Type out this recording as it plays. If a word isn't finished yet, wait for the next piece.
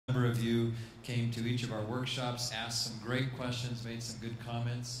number of you came to each of our workshops, asked some great questions, made some good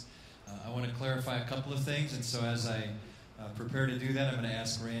comments. I want to clarify a couple of things, and so as I prepare to do that, I'm going to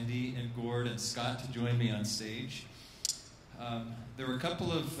ask Randy and Gord and Scott to join me on stage. There were a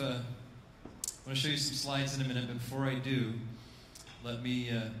couple of, I want to show you some slides in a minute, but before I do, let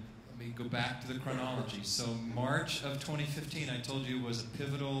me go back to the chronology. So March of 2015, I told you, was a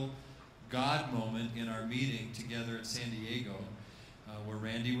pivotal God moment in our meeting together at San Diego, where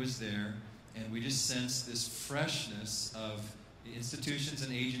Randy was there, and we just sensed this freshness of the institutions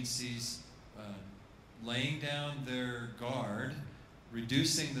and agencies laying down their guard,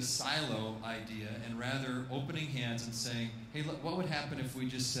 reducing the silo idea, and rather opening hands and saying, hey, look, what would happen if we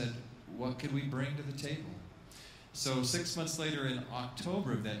just said, what could we bring to the table? So 6 months later, in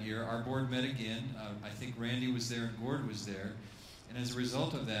October of that year, our board met again. I think Randy was there and Gord was there. And as a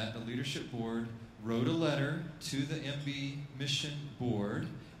result of that, the leadership board wrote a letter to the MB Mission Board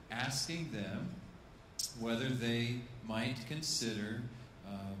asking them whether they might consider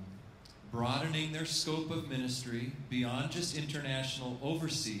broadening their scope of ministry beyond just international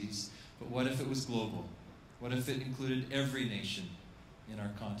overseas, but what if it was global? What if it included every nation in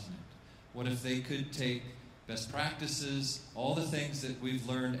our continent? What if they could take best practices, all the things that we've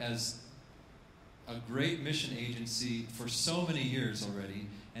learned as a great mission agency for so many years already,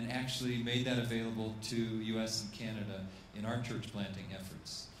 and actually made that available to U.S. and Canada in our church planting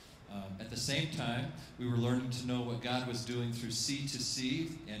efforts. At the same time, we were learning to know what God was doing through C2C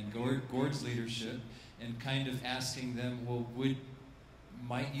and Gord's leadership, and kind of asking them, well,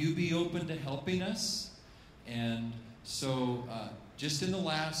 might you be open to helping us? And so just in the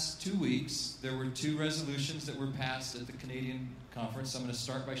last 2 weeks, there were 2 resolutions that were passed at the Canadian conference. I'm going to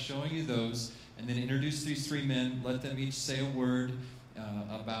start by showing you those, and then introduce these 3 men, let them each say a word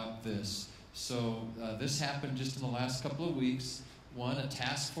about this. So this happened just in the last couple of weeks. One, a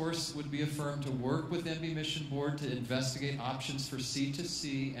task force would be affirmed to work with MB Mission Board to investigate options for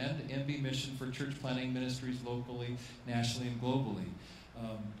C2C and MB Mission for church planting ministries locally, nationally, and globally.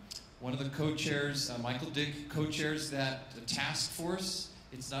 One of the co-chairs, Michael Dick, co-chairs that task force.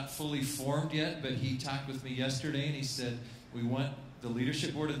 It's not fully formed yet, but he talked with me yesterday, and he said, we want the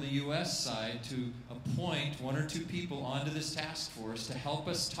leadership board on the U.S. side to appoint 1 or 2 people onto this task force to help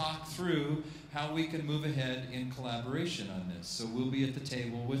us talk through how we can move ahead in collaboration on this. So we'll be at the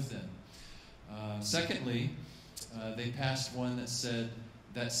table with them. Secondly, they passed one that said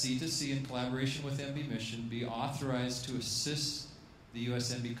that C2C in collaboration with MB Mission be authorized to assist the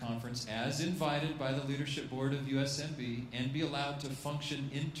USMB conference as invited by the leadership board of USMB and be allowed to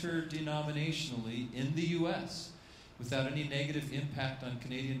function interdenominationally in the U.S. without any negative impact on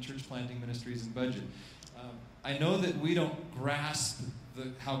Canadian church planting ministries and budget. I know that we don't grasp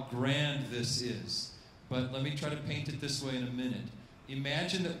how grand this is, but let me try to paint it this way in a minute.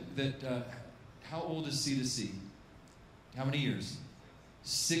 Imagine that how old is C2C? How many years?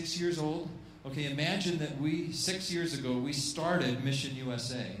 6 years old? Okay, imagine that 6 years ago, we started Mission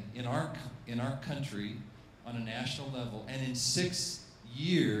USA in our country on a national level, and in 6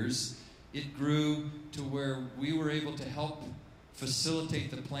 years, it grew to where we were able to help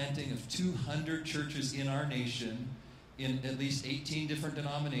facilitate the planting of 200 churches in our nation in at least 18 different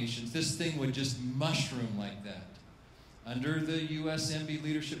denominations. This thing would just mushroom like that under the USMB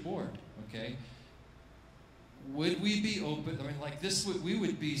leadership board, okay? Would we be open? I mean, like this, we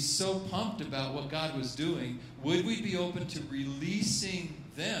would be so pumped about what God was doing. Would we be open to releasing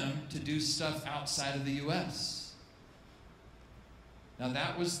them to do stuff outside of the U.S.? Now,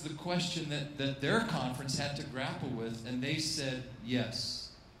 that was the question that their conference had to grapple with, and they said yes.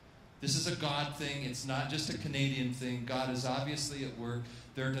 This is a God thing. It's not just a Canadian thing. God is obviously at work.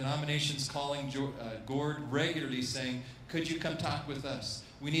 There are denominations calling Gord regularly saying, could you come talk with us?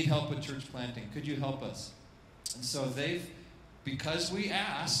 We need help with church planting. Could you help us? And so because we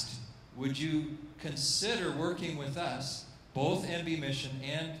asked, would you consider working with us, both MB Mission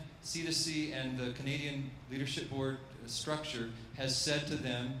and C2C and the Canadian Leadership Board structure has said to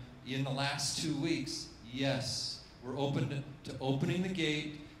them in the last 2 weeks, yes, we're open to opening the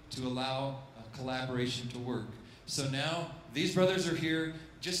gate to allow collaboration to work. So now these brothers are here.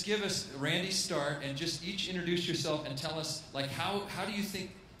 Just give us Randy's start and just each introduce yourself and tell us, like, how do you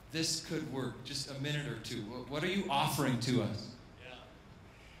think this could work? Just a minute or two. What are you offering to us?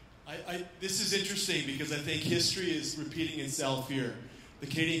 Yeah. This is interesting because I think history is repeating itself here. The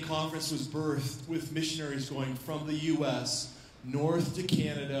Canadian Conference was birthed with missionaries going from the U.S. north to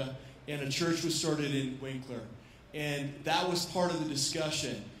Canada, and a church was started in Winkler. And that was part of the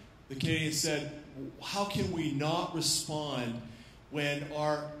discussion. The Canadians said, how can we not respond when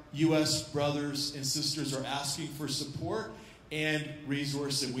our U.S. brothers and sisters are asking for support and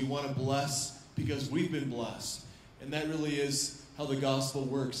resource it. We want to bless because we've been blessed. And that really is how the gospel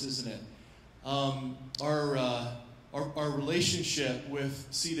works, isn't it? Our relationship with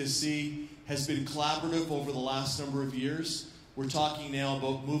C2C has been collaborative over the last number of years. We're talking now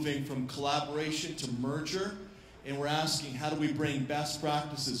about moving from collaboration to merger, and we're asking how do we bring best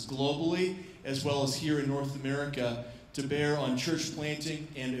practices globally as well as here in North America to bear on church planting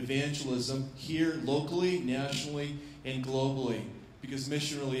and evangelism here locally, nationally, and globally. Because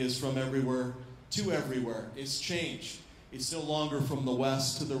mission really is from everywhere to everywhere. It's changed. It's no longer from the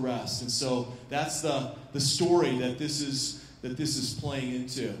west to the rest. And so that's the story that this is playing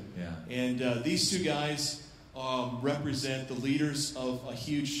into. Yeah. And these two guys represent the leaders of a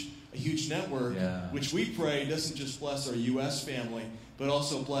huge network, which we pray doesn't just bless our U.S. family, but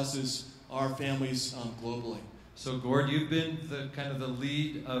also blesses our families globally. So, Gord, you've been the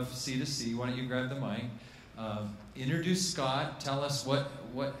lead of C2C. Why don't you grab the mic? Introduce Scott. Tell us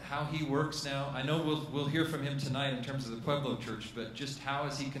how he works now. I know we'll hear from him tonight in terms of the Pueblo Church, but just how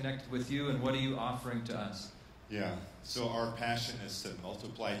is he connected with you, and what are you offering to us? Yeah. So our passion is to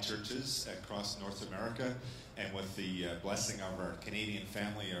multiply churches across North America, and with the blessing of our Canadian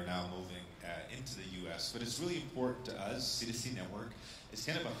family, are now moving into the U.S. But it's really important to us. C2C Network is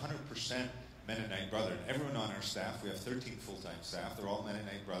kind of 100% Mennonite Brethren. Everyone on our staff, we have 13 full-time staff. They're all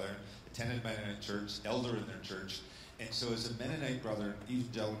Mennonite Brethren, attended Mennonite church, elder in their church. And so as a Mennonite Brethren,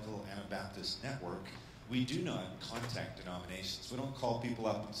 Evangelical Anabaptist network, we do not contact denominations. We don't call people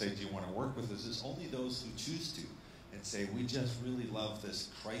up and say, do you want to work with us? It's only those who choose to and say, we just really love this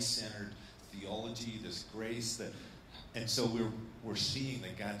Christ-centered theology, this grace. And so we're seeing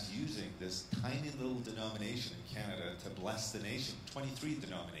that God's using this tiny little denomination in Canada to bless the nation. 23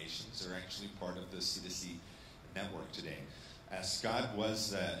 denominations are actually part of the C2C network today. Scott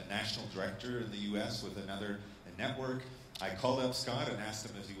was a national director in the U.S. with another network. I called up Scott and asked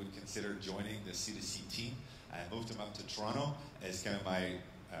him if he would consider joining the C2C team. I moved him up to Toronto as kind of my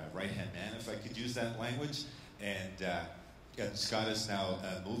right-hand man, if I could use that language. And Scott is now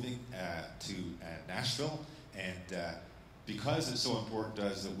moving to Nashville. And because it's so important to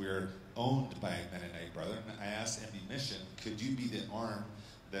us that we're owned by Mennonite Brethren, I asked MB Mission, could you be the arm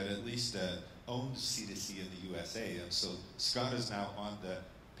that at least owns C2C in the USA? And so Scott is now on the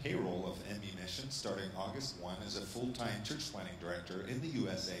payroll of MB Mission starting August 1 as a full-time church planting director in the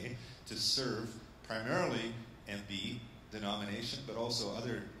USA to serve primarily MB denomination, but also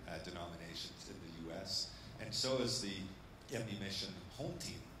other denominations in the U.S. And so is the MB Mission home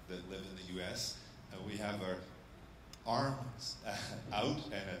team that live in the U.S. We have our arms out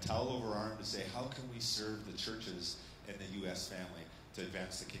and a towel over our arm to say, how can we serve the churches in the U.S. family to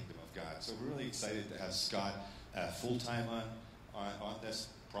advance the kingdom of God? So we're really excited to have Scott full-time on this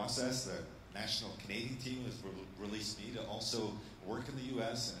process. The national Canadian team has released me to also work in the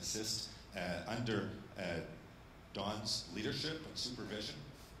U.S. and assist under Don's leadership and supervision,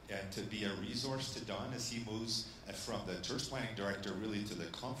 and to be a resource to Don as he moves from the church planting director really to the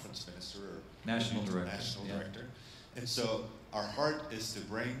conference minister or national director. Director. And so our heart is to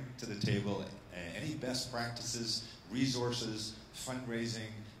bring to the table any best practices, resources,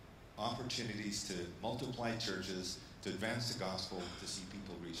 fundraising, opportunities to multiply churches, to advance the gospel, to see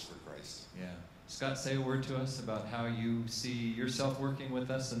people reach for Christ. Yeah. Scott, say a word to us about how you see yourself working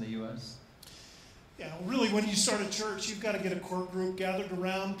with us in the U.S. Yeah, really, when you start a church, you've got to get a core group gathered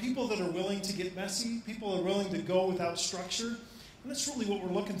around, people that are willing to get messy, people that are willing to go without structure. And that's really what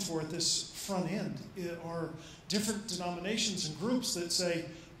we're looking for at this front end, are different denominations and groups that say,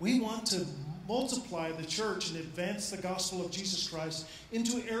 we want to multiply the church and advance the gospel of Jesus Christ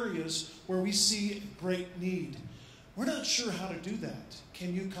into areas where we see great need. We're not sure how to do that.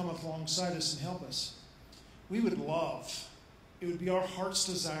 Can you come alongside us and help us? We would love, it would be our heart's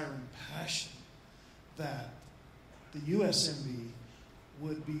desire and passion that the USMB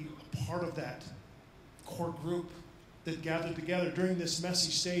would be a part of that core group that gathered together during this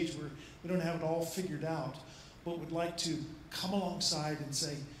messy stage where we don't have it all figured out, but would like to come alongside and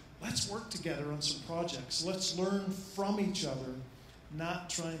say, let's work together on some projects. Let's learn from each other, not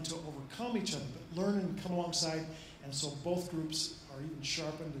trying to overcome each other, but learn and come alongside. And so both groups are even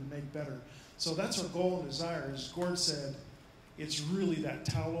sharpened and made better. So that's our goal and desire. As Gord said, it's really that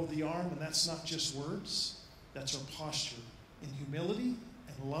towel over the arm, and that's not just words. That's our posture in humility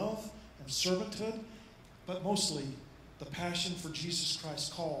and love and servanthood, but mostly the passion for Jesus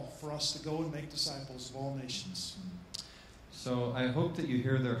Christ's call for us to go and make disciples of all nations. So I hope that you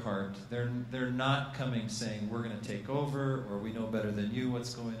hear their heart. They're not coming saying, we're going to take over, or we know better than you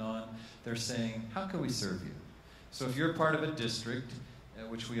what's going on. They're saying, how can we serve you? So if you're part of a district,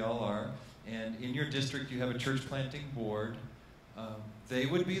 which we all are, and in your district you have a church planting board, they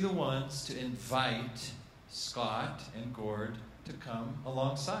would be the ones to invite Scott and Gord to come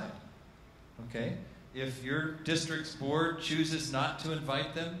alongside. Okay? If your district's board chooses not to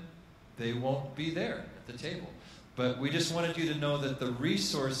invite them, they won't be there at the table. But we just wanted you to know that the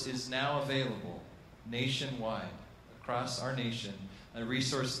resource is now available nationwide, across our nation, a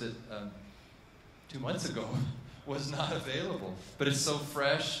resource that 2 months ago was not available. But it's so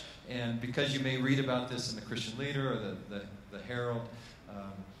fresh, and because you may read about this in the Christian Leader or the Herald,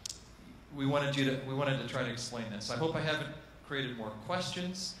 we wanted to try to explain that. So I hope I haven't created more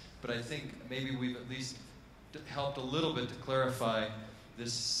questions, but I think maybe we've at least helped a little bit to clarify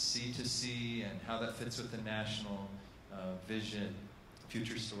this C2C and how that fits with the national vision,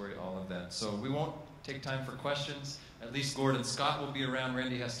 future story, all of that. So we won't take time for questions. At least Gord and Scott will be around.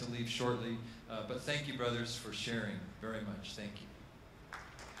 Randy has to leave shortly. But thank you, brothers, for sharing very much. Thank you.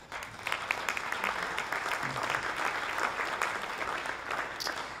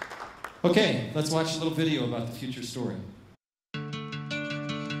 Okay, let's watch a little video about the future story.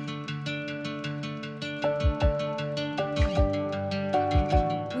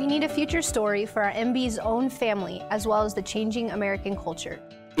 We need a future story for our MB's own family, as well as the changing American culture.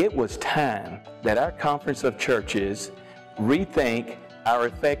 It was time that our Conference of Churches rethink our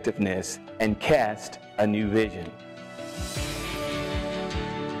effectiveness and cast a new vision.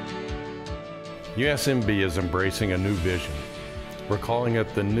 USMB is embracing a new vision. We're calling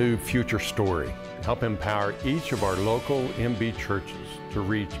it the New Future Story, to help empower each of our local MB churches to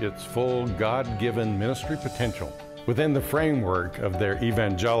reach its full God-given ministry potential within the framework of their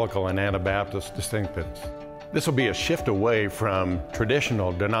evangelical and Anabaptist distinctives. This will be a shift away from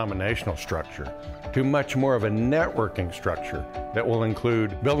traditional denominational structure to much more of a networking structure that will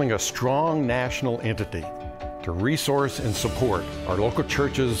include building a strong national entity to resource and support our local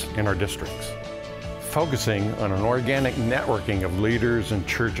churches and our districts, focusing on an organic networking of leaders and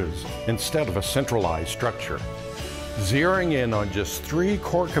churches instead of a centralized structure, zeroing in on just 3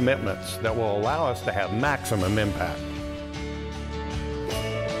 core commitments that will allow us to have maximum impact.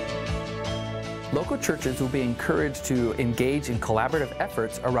 Local churches will be encouraged to engage in collaborative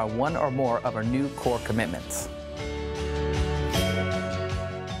efforts around one or more of our new core commitments.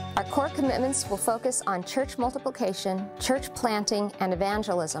 Our core commitments will focus on church multiplication, church planting, and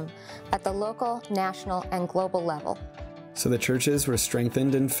evangelism at the local, national, and global level. So the churches were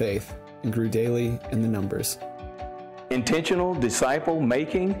strengthened in faith and grew daily in the numbers. Intentional disciple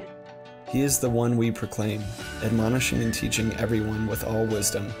making. He is the one we proclaim, admonishing and teaching everyone with all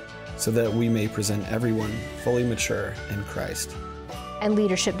wisdom, so that we may present everyone fully mature in Christ. And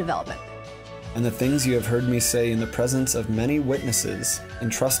leadership development. And the things you have heard me say in the presence of many witnesses,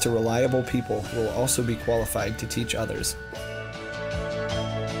 entrust to reliable people who will also be qualified to teach others.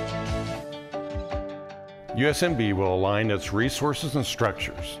 USMB will align its resources and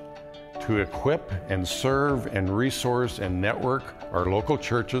structures to equip and serve and resource and network our local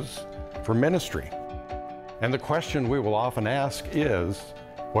churches for ministry. And the question we will often ask is,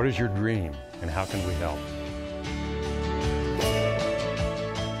 what is your dream and how can we help?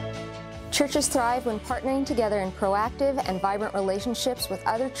 Churches thrive when partnering together in proactive and vibrant relationships with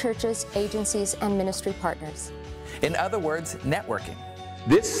other churches, agencies, and ministry partners. In other words, networking.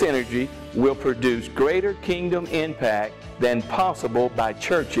 This synergy will produce greater kingdom impact than possible by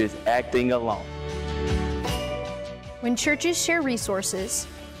churches acting alone. When churches share resources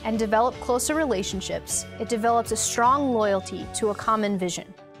and develop closer relationships, it develops a strong loyalty to a common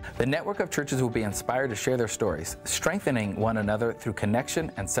vision. The network of churches will be inspired to share their stories, strengthening one another through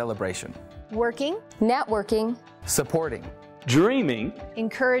connection and celebration. Working, Networking, Supporting, Dreaming,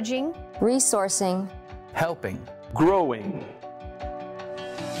 encouraging, resourcing, helping, growing.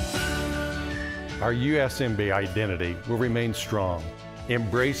 Our USMB identity will remain strong,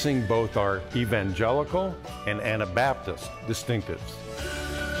 embracing both our evangelical and Anabaptist distinctives.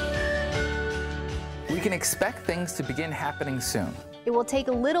 We can expect things to begin happening soon. It will take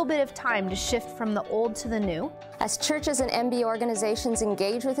a little bit of time to shift from the old to the new. As churches and MB organizations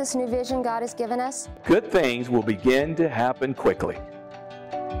engage with this new vision God has given us, Good things will begin to happen quickly.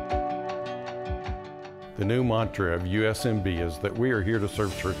 The new mantra of USMB is that we are here to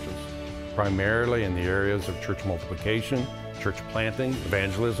serve churches, primarily in the areas of church multiplication, church planting,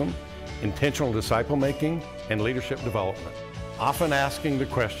 evangelism, intentional disciple making, and leadership development. Often asking the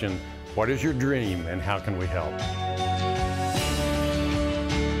question, what is your dream and how can we help?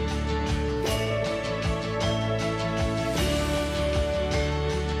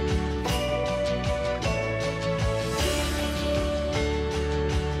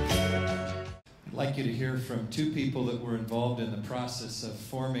 I'd like you to hear from two people that were involved in the process of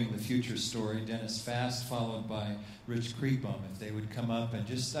forming the Future Story, Dennis Fast, followed by Rich Kriegbaum. If they would come up and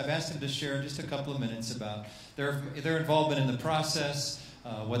I've asked them to share just a couple of minutes about their involvement in the process,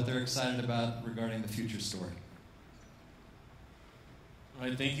 what they're excited about regarding the Future Story. All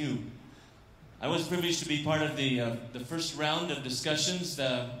right, thank you. I was privileged to be part of the first round of discussions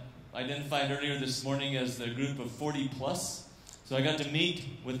identified earlier this morning as the group of 40 plus. So I got to meet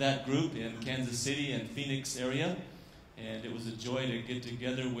with that group in Kansas City and Phoenix area, and it was a joy to get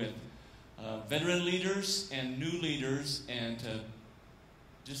together with veteran leaders and new leaders, and to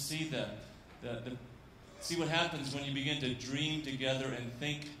just see see what happens when you begin to dream together and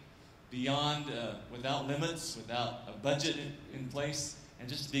think beyond, without limits, without a budget in place, and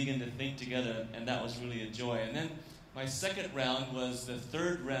just begin to think together, and that was really a joy. And then my second round was the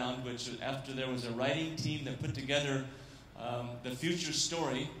third round, which after there was a writing team that put together the Future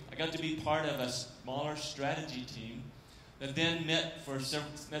Story. I got to be part of a smaller strategy team that then met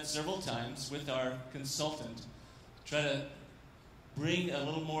several times with our consultant to try to bring a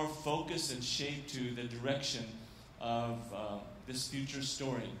little more focus and shape to the direction of this Future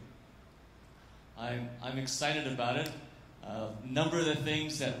Story. I'm excited about it. A number of the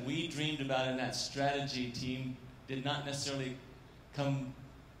things that we dreamed about in that strategy team did not necessarily come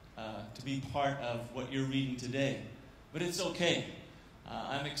to be part of what you're reading today. But it's okay.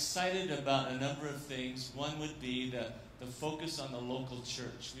 I'm excited about a number of things. One would be the focus on the local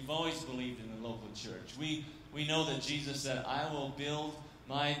church. We've always believed in the local church. We know that Jesus said, I will build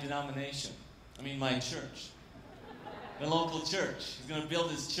my denomination. My church. The local church. He's going to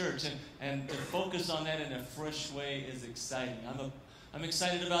build his church. And to focus on that in a fresh way is exciting. I'm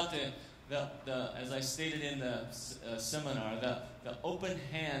excited about the as I stated in the seminar, the open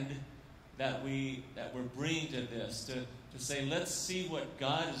hand that we're bringing to this, to say, let's see what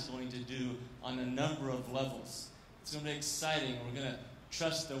God is going to do on a number of levels. It's going to be exciting. We're going to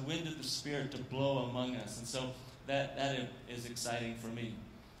trust the wind of the Spirit to blow among us. And so that is exciting for me.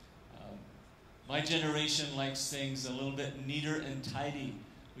 My generation likes things a little bit neater and tidy.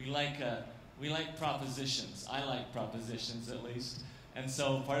 We like propositions. I like propositions, at least. And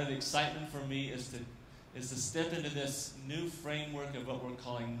so part of the excitement for me is to step into this new framework of what we're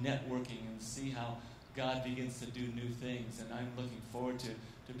calling networking and see how God begins to do new things. And I'm looking forward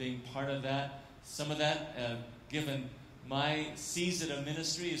to being part of that. Some of that, given my season of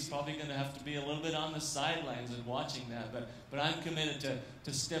ministry, is probably going to have to be a little bit on the sidelines and watching that. But I'm committed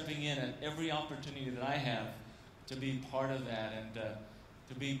to stepping in at every opportunity that I have to be part of that and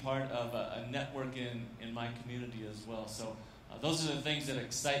to be part of a network in my community as well. So those are the things that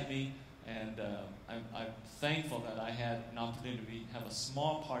excite me. And I'm thankful that I had an opportunity to have a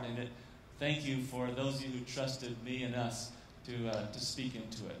small part in it. Thank you for those of you who trusted me and us to speak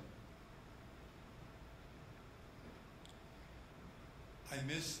into it. I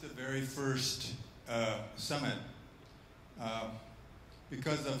missed the very first summit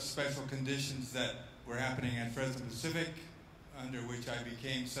because of special conditions that were happening at Fresno Pacific, under which I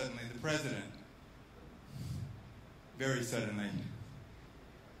became suddenly the president. Very suddenly.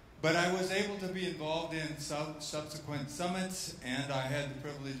 But I was able to be involved in subsequent summits, and I had the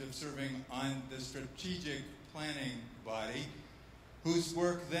privilege of serving on the strategic planning body, whose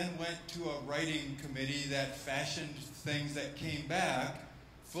work then went to a writing committee that fashioned things that came back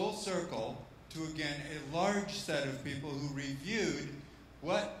full circle to, again, a large set of people who reviewed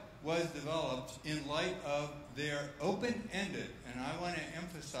what was developed in light of their open-ended, and I want to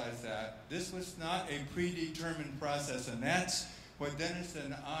emphasize that, this was not a predetermined process, and that's what Dennis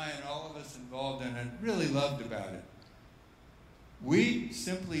and I and all of us involved in it really loved about it. We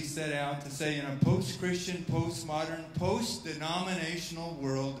simply set out to say, in a post-Christian, post-modern, post-denominational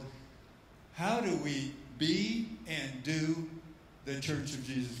world, how do we be and do the Church of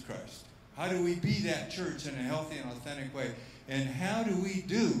Jesus Christ? How do we be that church in a healthy and authentic way? And how do we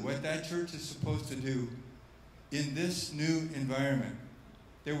do what that church is supposed to do in this new environment?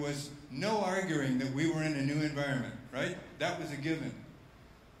 There was no arguing that we were in a new environment, right? That was a given.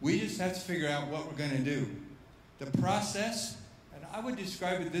 We just have to figure out what we're going to do. The process, and I would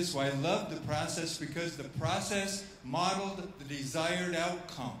describe it this way, I love the process because the process modeled the desired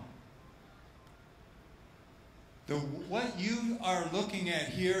outcome. What you are looking at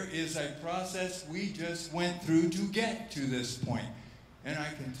here is a process we just went through to get to this point. And I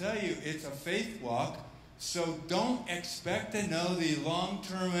can tell you, it's a faith walk, so don't expect to know the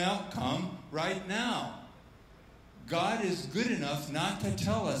long-term outcome right now. God is good enough not to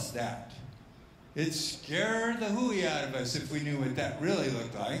tell us that. It'd scare the hooey out of us if we knew what that really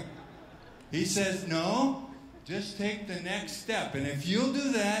looked like. He says, no, just take the next step. And if you'll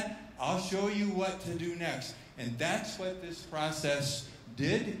do that, I'll show you what to do next. And that's what this process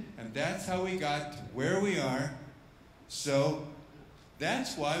did, and that's how we got to where we are. So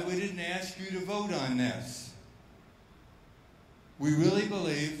that's why we didn't ask you to vote on this. We really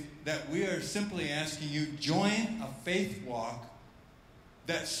believe that we are simply asking you to join a faith walk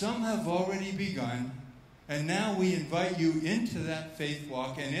that some have already begun, and now we invite you into that faith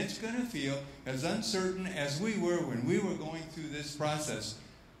walk, and it's going to feel as uncertain as we were when we were going through this process.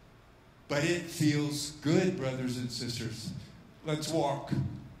 But it feels good, brothers and sisters. Let's walk.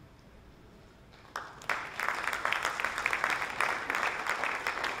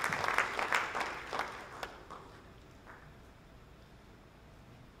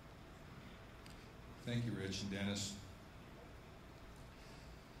 Thank you, Rich and Dennis.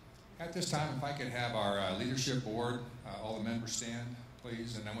 At this time, if I could have our leadership board, all the members stand,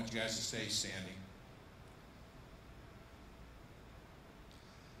 please, and I want you guys to stay standing.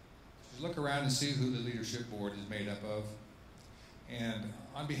 Just look around and see who the leadership board is made up of. And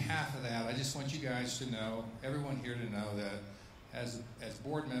on behalf of that, I just want you guys to know, everyone here to know that as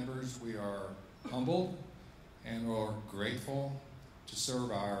board members, we are humbled and we're grateful to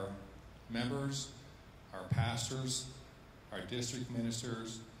serve our members, our pastors, our district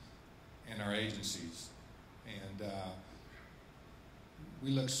ministers, and our agencies. And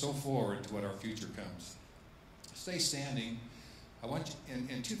we look so forward to what our future comes. Stay standing. I want you,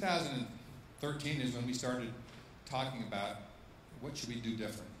 in 2013 is when we started talking about what should we do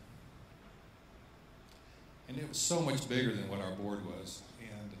different. And it was so much bigger than what our board was.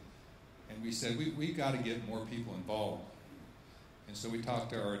 And we said, we got to get more people involved. And so we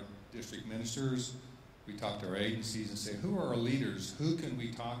talked to our district ministers, we talked to our agencies and said, who are our leaders? Who can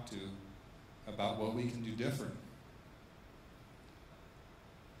we talk to about what we can do different?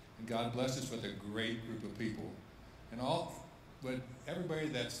 And God blessed us with a great group of people. And everybody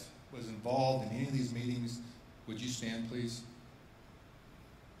that was involved in any of these meetings, would you stand, please?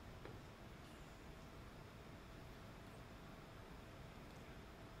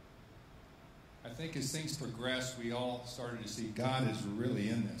 I think as things progressed, we all started to see God is really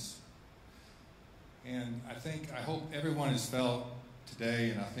in this. And I hope everyone has felt today,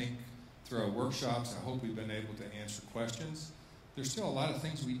 and I think through our workshops, I hope we've been able to answer questions. There's still a lot of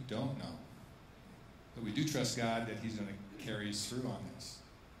things we don't know. But we do trust God that He's going to carry us through on this.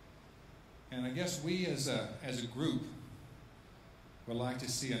 And I guess we as a group would like to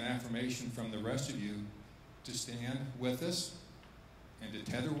see an affirmation from the rest of you to stand with us and to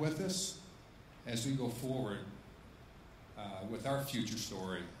tether with us as we go forward with our future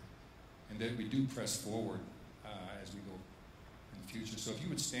story, and that we do press forward as we go in the future. So if you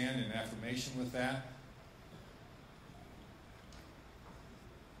would stand in affirmation with that.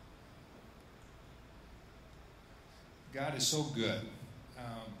 God is so good.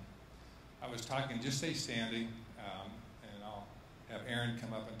 I was talking, just stay standing, and I'll have Aaron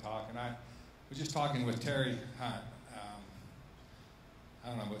come up and talk. And I was just talking with Terry Hunt. I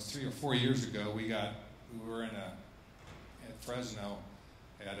don't know, it was 3 or 4 years ago. We were at Fresno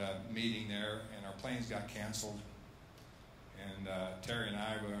at a meeting there, and our planes got canceled. And Terry and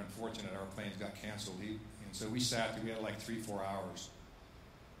I were unfortunate our planes got canceled. And so we sat there, we had like 3-4 hours.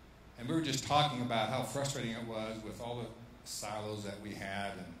 And we were just talking about how frustrating it was with all the silos that we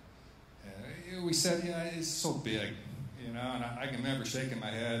had. And we said, it's so big, and I can remember shaking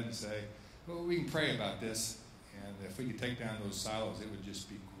my head and say, well, we can pray about this. And if we could take down those silos, it would just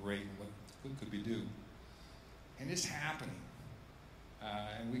be great. What could we do? And it's happening.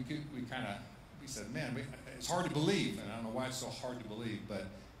 And we said, man, it's hard to believe. And I don't know why it's so hard to believe, but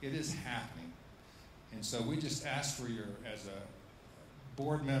it is happening. And so we just ask for as a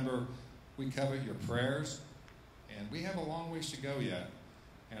board member, we covet your prayers. And we have a long ways to go yet.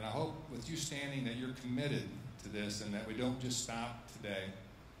 And I hope with you standing that you're committed to this and that we don't just stop today,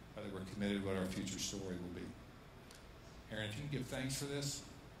 but that we're committed to what our future story will be. Aaron, if you can give thanks for this.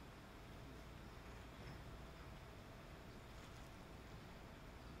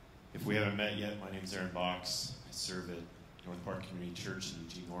 If we haven't met yet, my name is Aaron Box. I serve at North Park Community Church in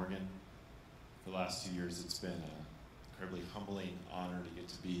Eugene, Oregon. For the last 2 years, it's been an incredibly humbling honor to get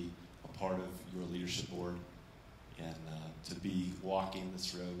to be a part of your leadership board and to be walking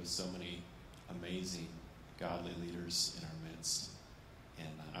this road with so many amazing, godly leaders in our midst. And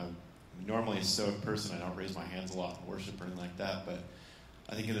I'm normally a stoic person. I don't raise my hands a lot in worship or anything like that, but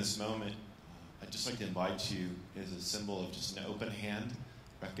I think in this moment, I'd just like to invite you as a symbol of just an open hand,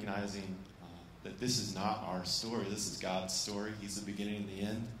 recognizing that this is not our story. This is God's story. He's the beginning and the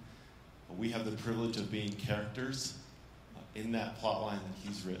end. But we have the privilege of being characters in that plot line that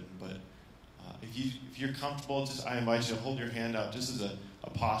He's written. But If you're comfortable, I invite you to hold your hand out just as a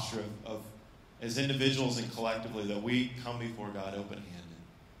posture of as individuals and collectively, that we come before God open-handed.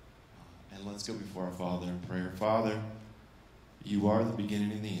 And let's go before our Father in prayer. Father, you are the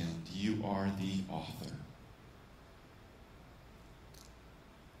beginning and the end. You are the author.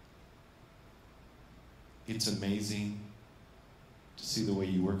 It's amazing to see the way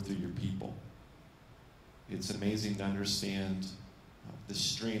you work through your people. It's amazing to understand the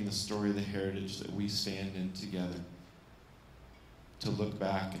stream, the story, the heritage that we stand in together. To look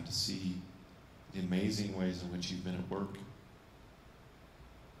back and to see the amazing ways in which you've been at work. And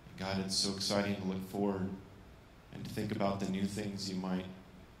God, it's so exciting to look forward and to think about the new things you might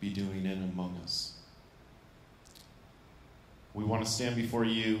be doing in and among us. We want to stand before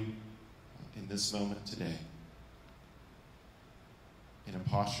you in this moment today in a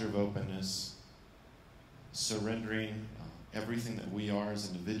posture of openness, surrendering everything that we are as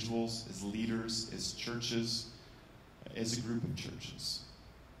individuals, as leaders, as churches, as a group of churches.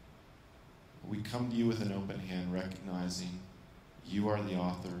 We come to you with an open hand, recognizing you are the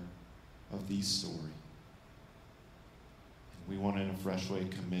author of these stories. And we want to, in a fresh way,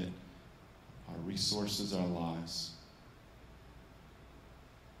 commit our resources, our lives,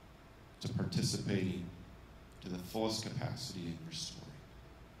 to participating to the fullest capacity in your story.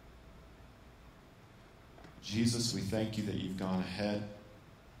 Jesus, we thank you that you've gone ahead,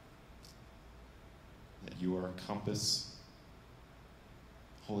 that you are a compass.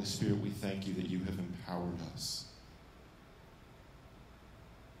 Holy Spirit, we thank you that you have empowered us.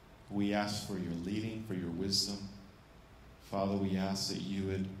 We ask for your leading, for your wisdom. Father, we ask that you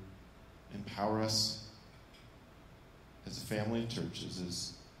would empower us as a family of churches,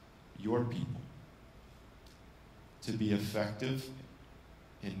 as your people, to be effective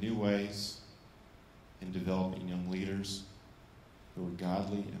in new ways in developing young leaders who are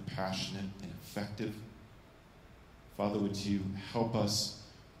godly and passionate and effective. Father, would you help us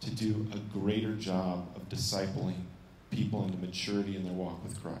to do a greater job of discipling people into maturity in their walk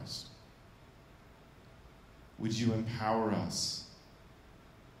with Christ? Would you empower us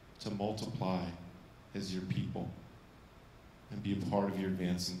to multiply as your people and be a part of your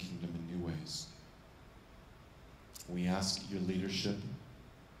advancing kingdom in new ways? We ask your leadership.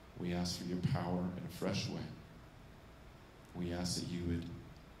 We ask for your power in a fresh way. We ask that you would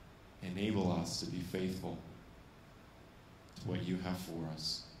enable us to be faithful to what you have for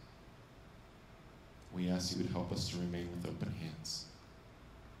us. We ask you would help us to remain with open hands.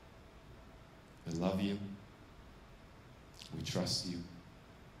 We love you. We trust you.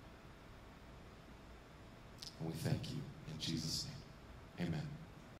 And we thank you. In Jesus' name, amen.